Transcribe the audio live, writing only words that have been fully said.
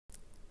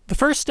The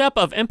first step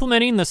of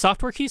implementing the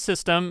SoftwareKey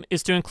system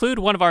is to include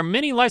one of our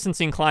many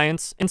licensing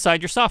clients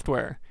inside your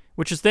software,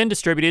 which is then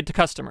distributed to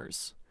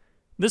customers.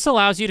 This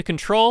allows you to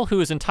control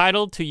who is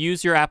entitled to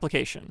use your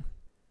application.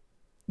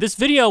 This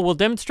video will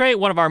demonstrate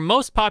one of our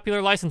most popular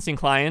licensing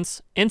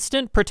clients,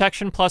 Instant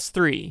Protection Plus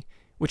 3,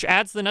 which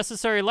adds the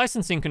necessary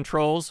licensing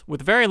controls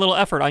with very little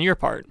effort on your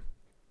part.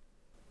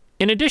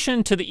 In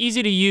addition to the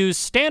easy-to-use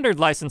standard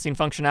licensing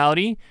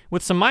functionality,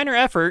 with some minor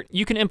effort,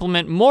 you can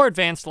implement more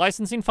advanced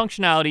licensing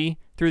functionality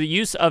through the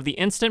use of the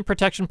Instant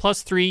Protection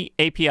Plus 3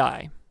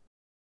 API.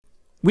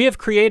 We have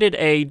created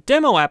a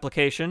demo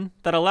application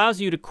that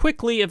allows you to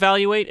quickly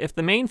evaluate if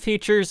the main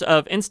features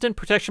of Instant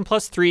Protection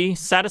Plus 3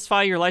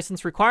 satisfy your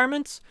license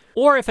requirements,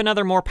 or if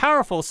another more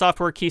powerful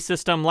SoftwareKey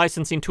system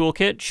licensing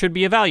toolkit should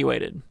be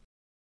evaluated.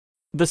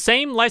 The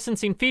same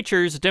licensing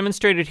features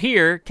demonstrated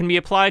here can be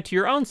applied to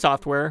your own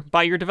software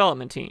by your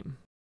development team.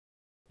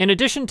 In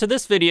addition to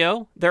this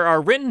video, there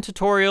are written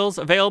tutorials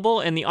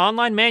available in the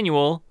online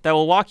manual that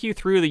will walk you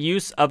through the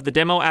use of the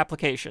demo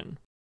application.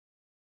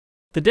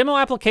 The demo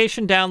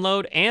application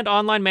download and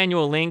online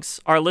manual links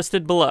are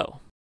listed below.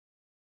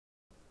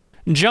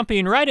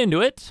 Jumping right into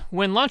it,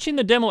 when launching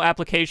the demo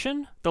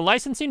application, the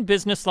licensing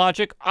business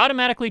logic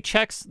automatically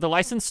checks the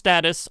license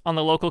status on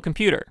the local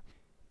computer.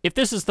 If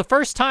this is the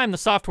first time the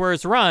software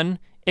is run,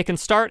 it can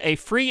start a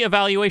free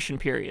evaluation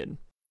period.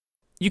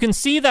 You can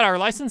see that our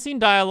licensing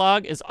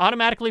dialog is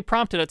automatically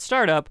prompted at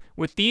startup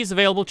with these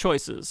available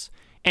choices,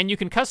 and you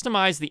can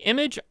customize the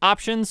image,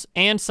 options,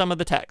 and some of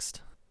the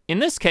text. In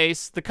this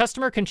case, the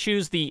customer can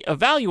choose the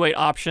Evaluate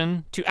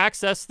option to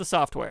access the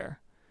software.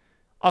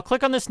 I'll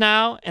click on this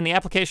now, and the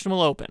application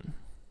will open.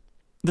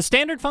 The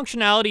standard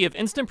functionality of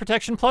Instant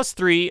Protection Plus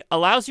 3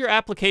 allows your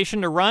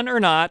application to run or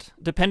not,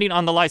 depending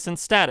on the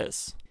license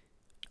status.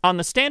 On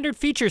the Standard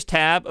Features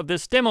tab of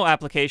this demo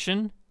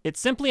application, it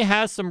simply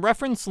has some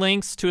reference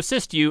links to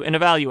assist you in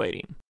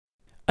evaluating.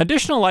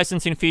 Additional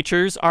licensing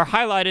features are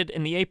highlighted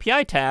in the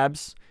API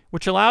tabs,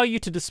 which allow you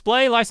to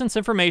display license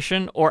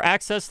information or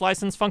access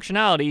license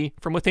functionality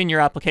from within your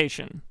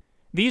application.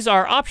 These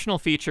are optional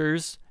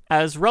features,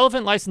 as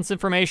relevant license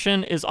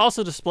information is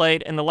also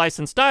displayed in the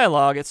license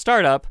dialog at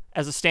startup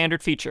as a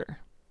standard feature.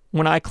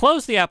 When I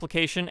close the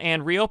application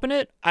and reopen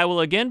it, I will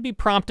again be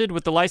prompted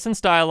with the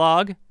license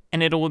dialog,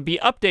 and it will be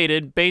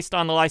updated based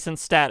on the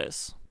license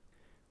status.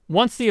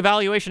 Once the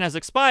evaluation has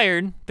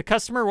expired, the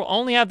customer will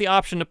only have the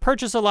option to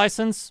purchase a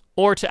license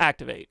or to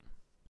activate.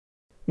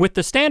 With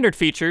the standard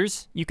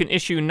features, you can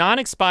issue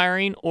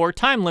non-expiring or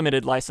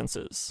time-limited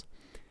licenses.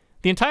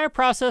 The entire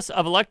process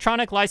of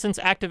electronic license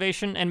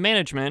activation and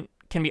management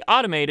can be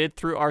automated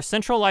through our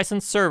central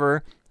license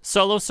server,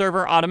 Solo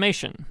Server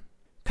Automation.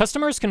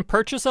 Customers can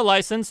purchase a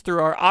license through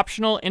our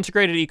optional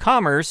integrated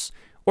e-commerce,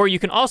 or you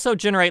can also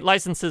generate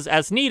licenses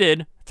as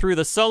needed through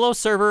the Solo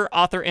Server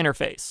Author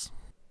interface.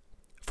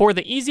 For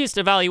the easiest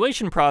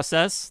evaluation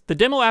process, the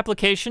demo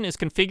application is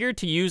configured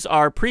to use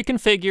our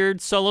pre-configured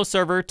Solo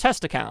Server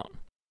test account.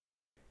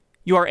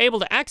 You are able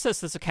to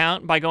access this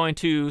account by going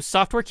to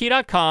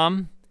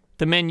SoftwareKey.com,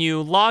 the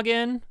menu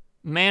Login,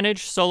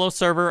 Manage Solo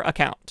Server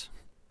Account.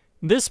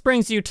 This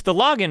brings you to the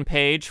login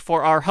page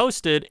for our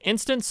hosted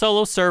Instant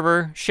Solo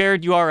Server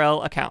shared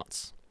URL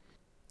accounts.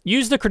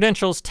 Use the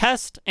credentials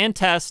test and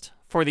test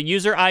for the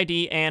user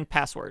ID and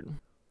password.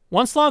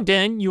 Once logged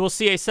in, you will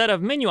see a set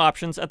of menu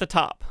options at the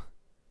top.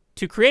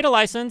 To create a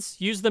license,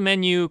 use the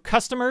menu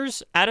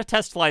Customers, Add a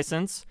Test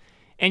License,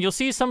 and you'll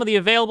see some of the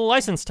available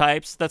license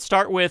types that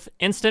start with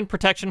Instant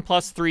Protection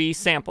Plus 3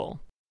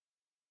 Sample.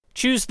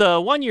 Choose the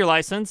 1-year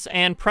license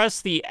and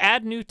press the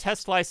Add New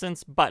Test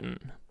License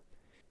button.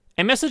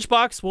 A message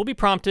box will be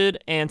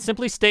prompted and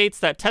simply states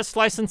that test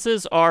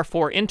licenses are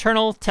for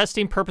internal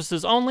testing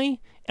purposes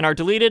only and are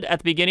deleted at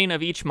the beginning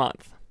of each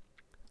month.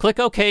 Click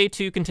OK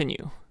to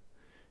continue.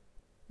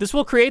 This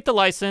will create the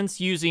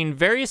license using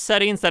various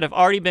settings that have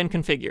already been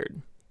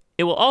configured.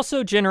 It will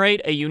also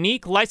generate a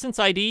unique license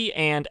ID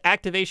and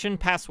activation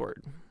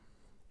password.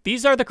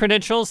 These are the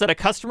credentials that a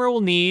customer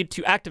will need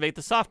to activate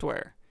the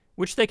software,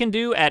 which they can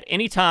do at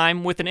any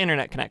time with an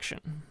internet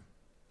connection.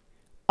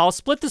 I'll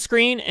split the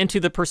screen into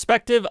the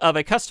perspective of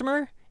a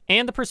customer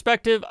and the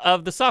perspective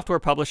of the software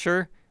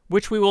publisher,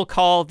 which we will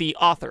call the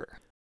author.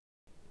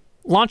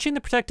 Launching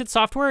the protected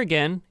software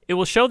again, it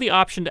will show the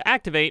option to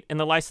activate in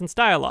the license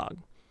dialog.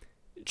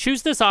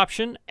 Choose this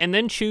option and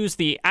then choose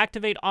the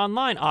Activate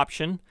Online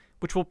option,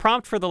 which will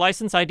prompt for the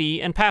license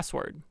ID and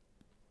password.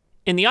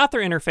 In the author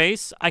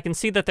interface, I can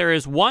see that there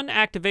is one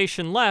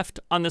activation left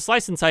on this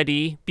license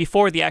ID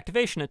before the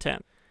activation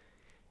attempt.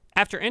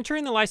 After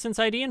entering the license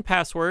ID and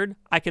password,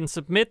 I can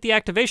submit the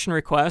activation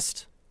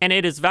request, and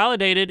it is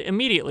validated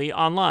immediately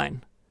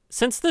online.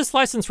 Since this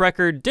license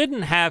record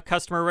didn't have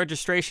customer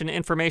registration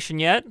information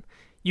yet,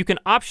 you can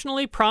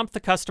optionally prompt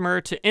the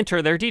customer to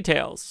enter their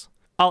details.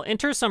 I'll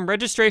enter some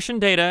registration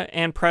data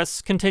and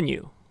press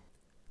Continue.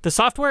 The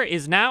software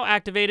is now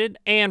activated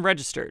and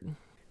registered.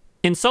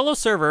 In Solo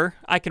Server,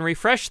 I can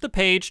refresh the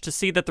page to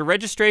see that the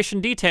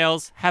registration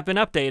details have been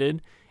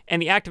updated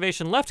and the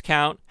activation left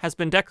count has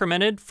been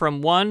decremented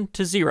from 1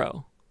 to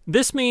 0.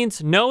 This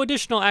means no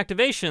additional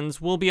activations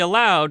will be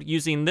allowed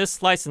using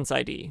this license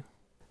ID.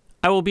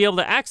 I will be able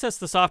to access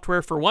the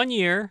software for 1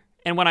 year,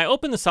 and when I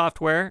open the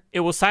software,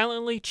 it will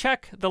silently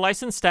check the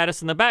license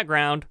status in the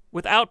background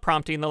without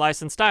prompting the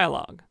license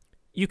dialog.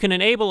 You can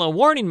enable a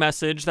warning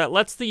message that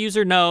lets the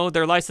user know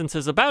their license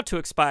is about to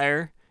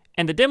expire,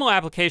 and the demo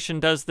application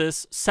does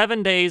this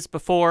 7 days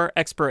before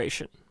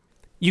expiration.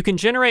 You can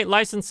generate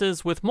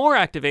licenses with more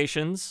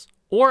activations,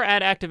 or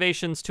add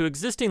activations to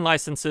existing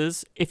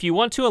licenses if you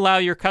want to allow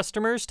your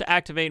customers to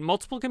activate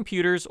multiple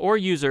computers or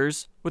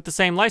users with the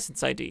same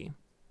license ID.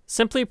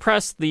 Simply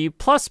press the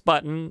plus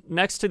button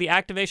next to the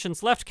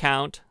activations left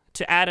count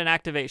to add an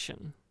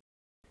activation.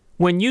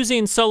 When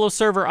using solo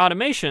server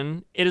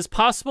automation, it is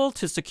possible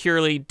to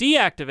securely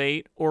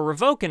deactivate or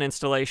revoke an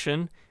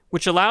installation,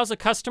 which allows a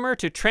customer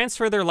to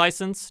transfer their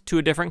license to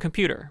a different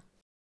computer.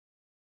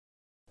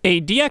 A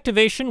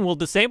deactivation will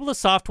disable the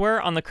software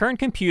on the current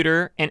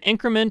computer and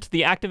increment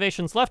the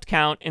activations left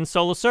count in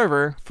solo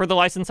server for the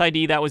license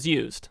ID that was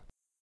used.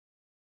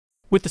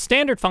 With the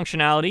standard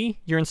functionality,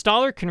 your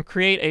installer can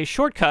create a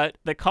shortcut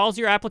that calls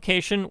your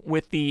application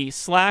with the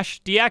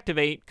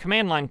 /deactivate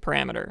command line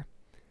parameter.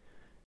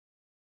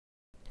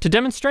 To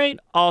demonstrate,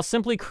 I'll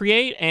simply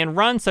create and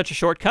run such a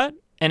shortcut,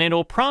 and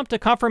it'll prompt a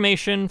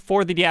confirmation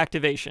for the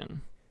deactivation.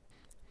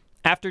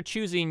 After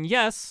choosing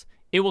yes,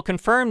 it will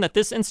confirm that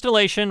this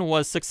installation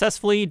was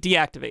successfully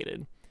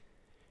deactivated.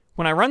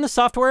 When I run the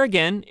software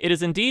again, it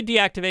is indeed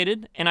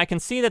deactivated, and I can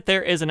see that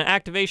there is an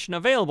activation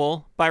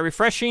available by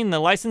refreshing the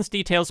license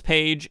details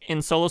page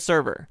in Solo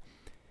Server.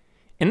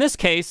 In this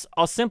case,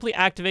 I'll simply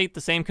activate the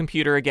same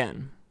computer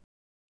again.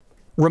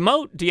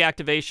 Remote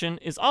deactivation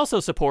is also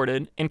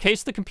supported in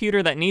case the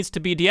computer that needs to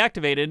be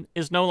deactivated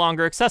is no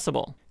longer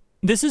accessible.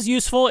 This is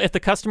useful if the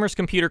customer's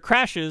computer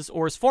crashes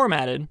or is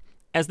formatted,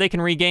 as they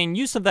can regain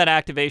use of that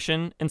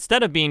activation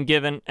instead of being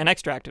given an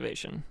extra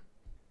activation.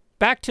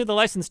 Back to the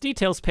license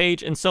details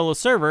page in Solo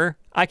Server,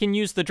 I can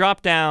use the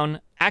drop-down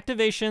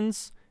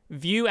Activations,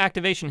 View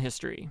Activation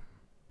History.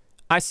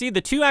 I see the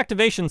 2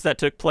 activations that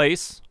took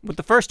place, with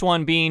the first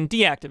one being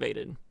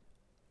deactivated.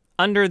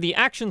 Under the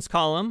Actions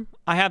column,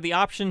 I have the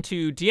option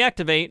to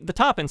deactivate the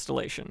top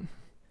installation.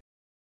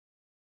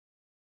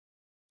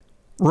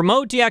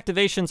 Remote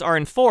deactivations are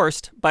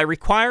enforced by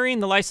requiring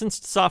the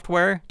licensed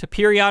software to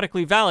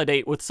periodically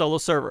validate with Solo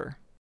Server.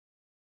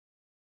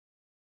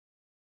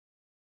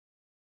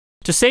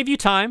 To save you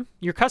time,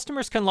 your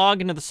customers can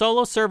log into the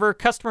Solo Server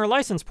Customer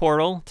License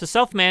Portal to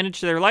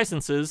self-manage their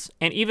licenses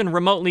and even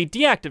remotely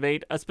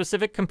deactivate a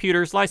specific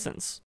computer's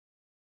license.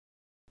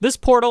 This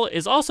portal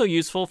is also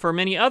useful for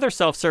many other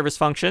self-service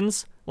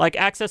functions, like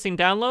accessing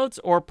downloads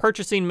or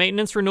purchasing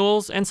maintenance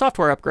renewals and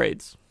software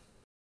upgrades.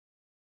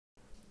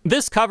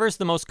 This covers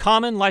the most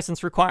common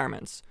license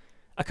requirements.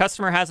 A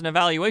customer has an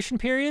evaluation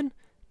period,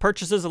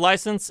 purchases a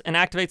license and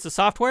activates the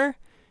software,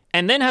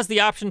 and then has the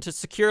option to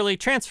securely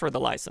transfer the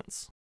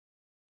license.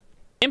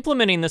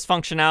 Implementing this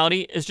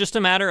functionality is just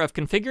a matter of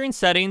configuring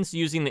settings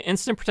using the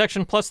Instant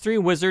Protection Plus 3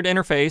 Wizard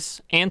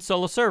interface and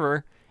Solo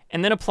Server,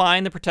 and then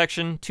applying the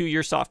protection to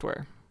your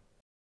software.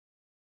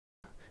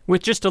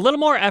 With just a little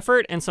more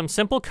effort and some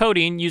simple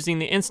coding using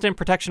the Instant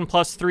Protection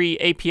Plus 3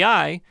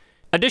 API,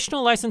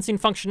 additional licensing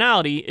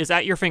functionality is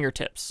at your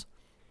fingertips.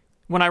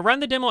 When I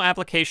run the demo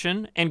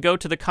application and go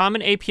to the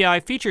Common API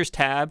Features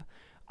tab,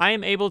 I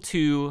am able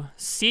to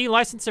see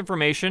license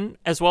information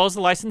as well as the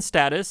license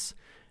status,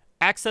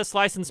 access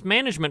license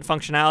management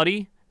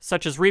functionality,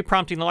 such as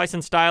reprompting the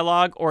license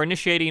dialog or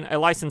initiating a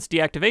license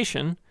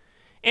deactivation,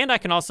 and I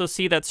can also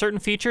see that certain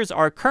features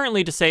are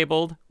currently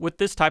disabled with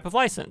this type of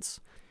license.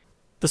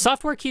 The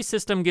SoftwareKey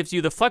system gives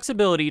you the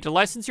flexibility to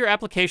license your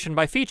application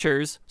by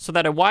features so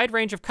that a wide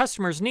range of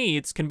customers'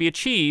 needs can be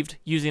achieved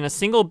using a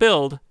single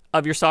build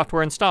of your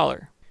software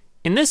installer.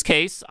 In this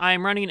case, I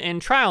am running in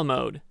trial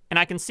mode, and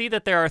I can see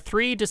that there are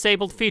 3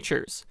 disabled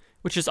features,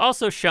 which is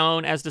also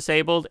shown as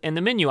disabled in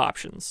the menu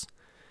options.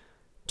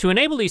 To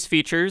enable these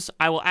features,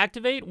 I will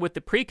activate with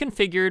the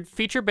pre-configured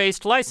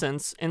feature-based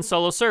license in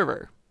Solo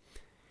Server.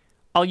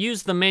 I'll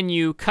use the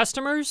menu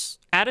Customers,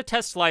 Add a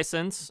Test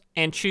License,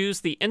 and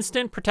choose the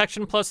Instant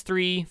Protection Plus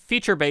 3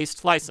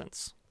 feature-based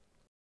license.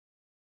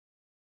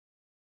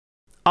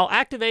 I'll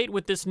activate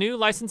with this new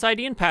license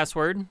ID and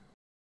password,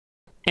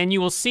 and you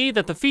will see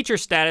that the feature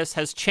status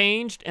has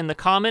changed in the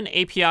Common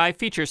API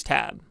Features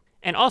tab,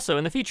 and also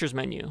in the Features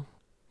menu.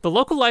 The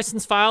local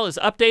license file is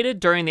updated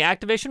during the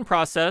activation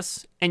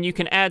process, and you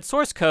can add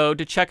source code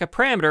to check a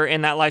parameter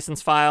in that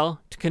license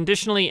file to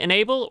conditionally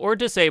enable or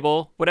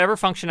disable whatever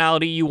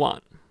functionality you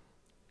want.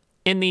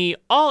 In the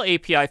All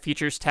API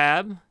Features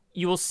tab,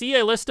 you will see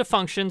a list of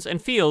functions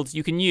and fields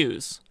you can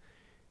use.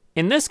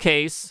 In this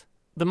case,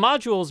 the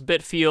modules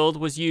bit field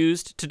was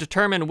used to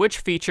determine which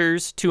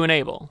features to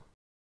enable.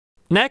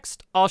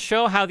 Next, I'll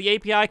show how the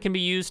API can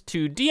be used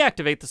to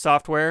deactivate the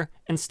software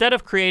instead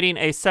of creating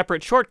a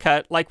separate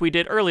shortcut like we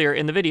did earlier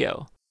in the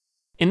video.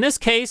 In this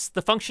case,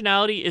 the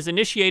functionality is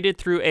initiated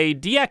through a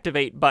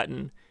Deactivate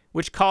button,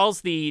 which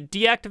calls the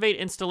Deactivate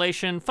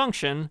installation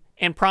function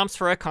and prompts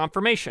for a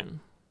confirmation.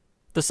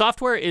 the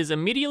software is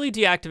immediately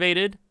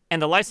deactivated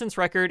and the license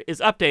record is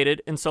updated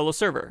in Solo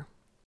Server.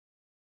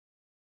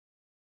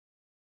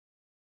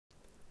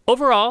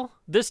 Overall,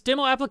 this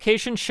demo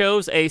application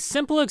shows a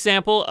simple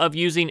example of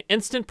using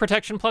Instant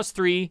Protection Plus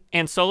 3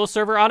 and Solo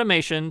Server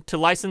automation to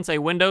license a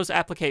Windows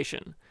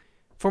application.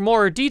 For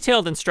more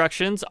detailed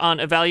instructions on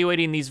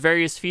evaluating these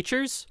various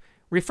features,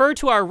 refer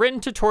to our written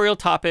tutorial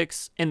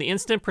topics in the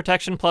Instant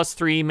Protection Plus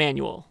 3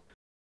 manual.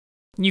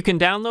 You can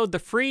download the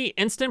free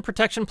Instant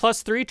Protection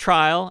Plus 3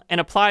 trial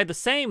and apply the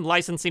same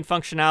licensing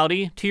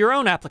functionality to your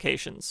own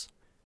applications.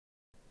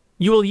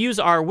 You will use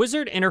our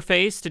wizard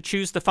interface to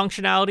choose the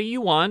functionality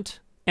you want,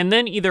 and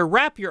then either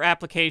wrap your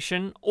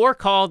application or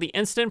call the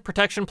Instant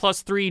Protection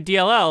Plus 3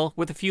 DLL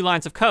with a few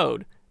lines of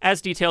code,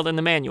 as detailed in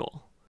the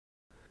manual.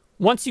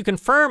 Once you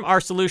confirm our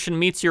solution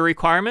meets your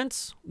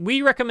requirements,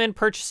 we recommend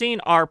purchasing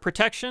our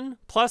Protection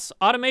plus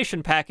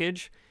Automation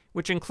package,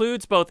 which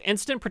includes both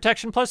Instant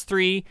Protection Plus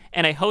 3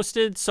 and a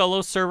hosted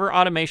Solo Server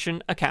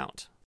automation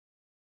account.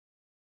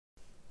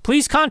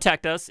 Please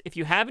contact us if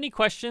you have any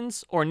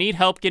questions or need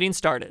help getting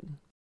started.